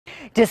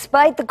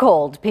Despite the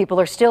cold, people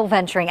are still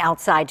venturing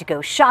outside to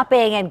go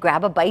shopping and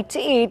grab a bite to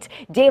eat.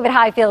 David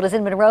Highfield is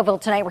in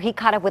Monroeville tonight, where he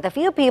caught up with a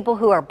few people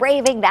who are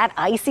braving that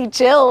icy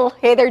chill.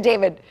 Hey there,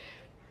 David.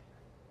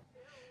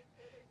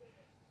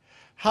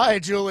 Hi,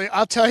 Julie.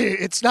 I'll tell you,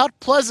 it's not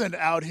pleasant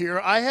out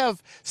here. I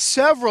have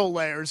several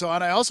layers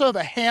on. I also have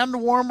a hand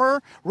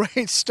warmer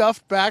right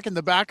stuffed back in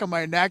the back of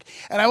my neck.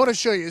 And I want to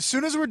show you, as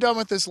soon as we're done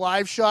with this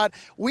live shot,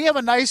 we have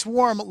a nice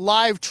warm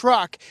live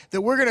truck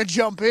that we're going to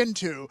jump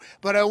into.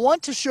 But I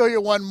want to show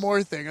you one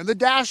more thing. On the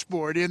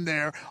dashboard in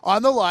there,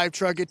 on the live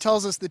truck, it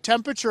tells us the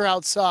temperature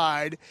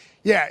outside.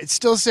 Yeah, it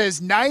still says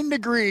 9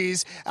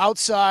 degrees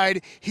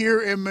outside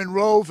here in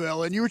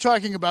Monroeville. And you were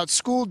talking about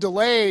school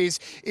delays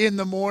in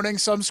the morning,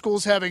 some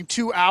schools having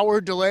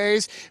 2-hour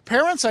delays.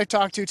 Parents I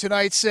talked to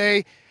tonight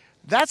say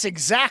that's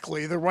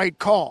exactly the right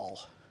call.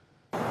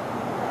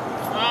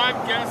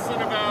 I'm guessing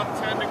about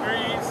 10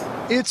 degrees.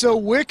 It's a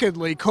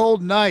wickedly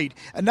cold night,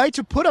 a night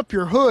to put up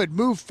your hood,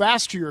 move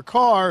fast to your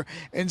car,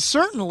 and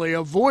certainly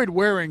avoid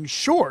wearing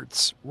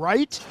shorts,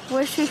 right?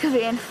 Wish we could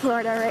be in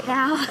Florida right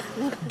now.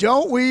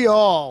 Don't we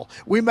all?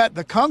 We met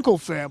the Kunkel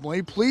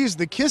family, pleased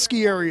the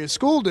Kiski Area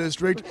School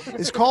District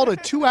is called a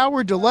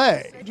 2-hour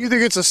delay. Do you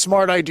think it's a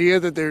smart idea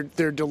that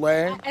they're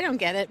delaying? I don't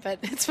get it, but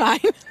it's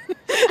fine.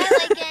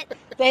 I like it.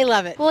 They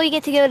love it. Well, you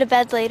get to go to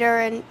bed later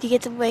and you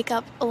get to wake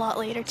up a lot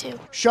later too.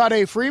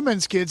 Sade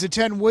Freeman's kids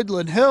attend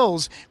Woodland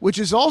Hills, which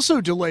is also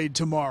delayed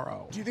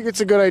tomorrow. Do you think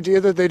it's a good idea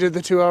that they did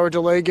the 2-hour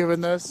delay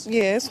given this?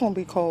 Yeah, it's going to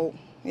be cold,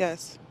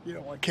 yes. You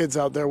don't want kids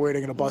out there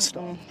waiting in a bus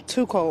stop.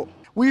 Too cold.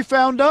 We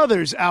found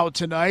others out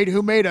tonight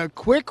who made a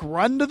quick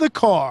run to the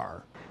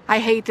car. I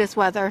hate this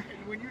weather.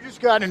 When you just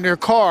got in your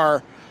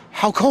car,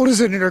 how cold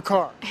is it in your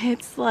car?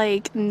 It's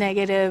like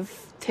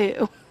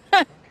 -2.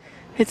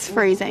 It's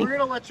freezing. We're going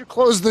to let you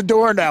close the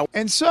door now.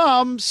 And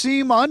some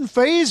seem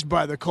unfazed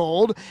by the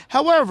cold.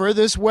 However,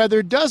 this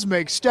weather does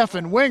make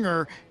Stefan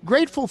Winger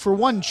grateful for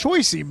one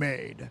choice he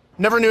made.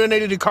 Never knew I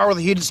needed a car with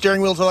a heated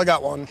steering wheel until I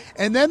got one.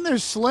 And then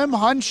there's Slim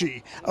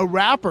Hunchy, a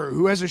rapper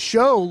who has a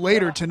show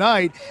later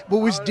tonight, but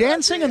was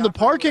dancing in the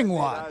parking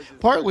lot,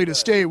 partly to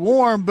stay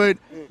warm, but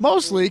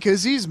mostly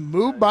because he's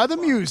moved by the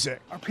music.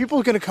 Are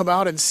people going to come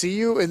out and see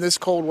you in this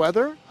cold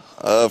weather?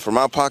 For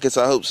my pockets,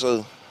 I hope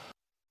so.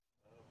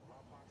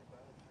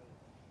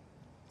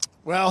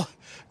 Well,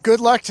 good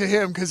luck to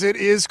him because it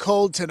is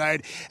cold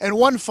tonight. And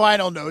one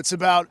final note, it's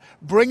about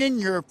bringing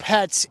your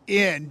pets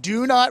in.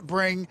 Do not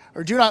bring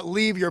or do not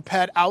leave your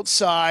pet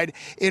outside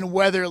in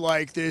weather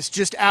like this.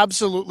 Just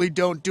absolutely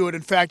don't do it.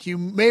 In fact, you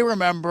may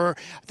remember,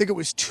 I think it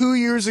was 2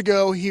 years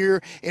ago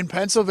here in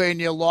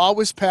Pennsylvania, law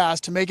was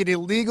passed to make it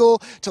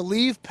illegal to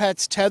leave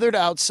pets tethered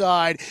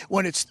outside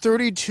when it's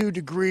 32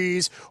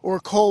 degrees or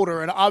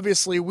colder. And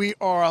obviously we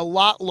are a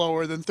lot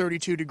lower than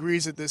 32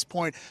 degrees at this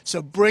point.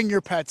 So bring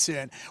your pets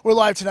in. We're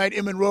live tonight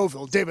in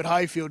Monroeville. David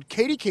Highfield,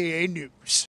 KDKA News.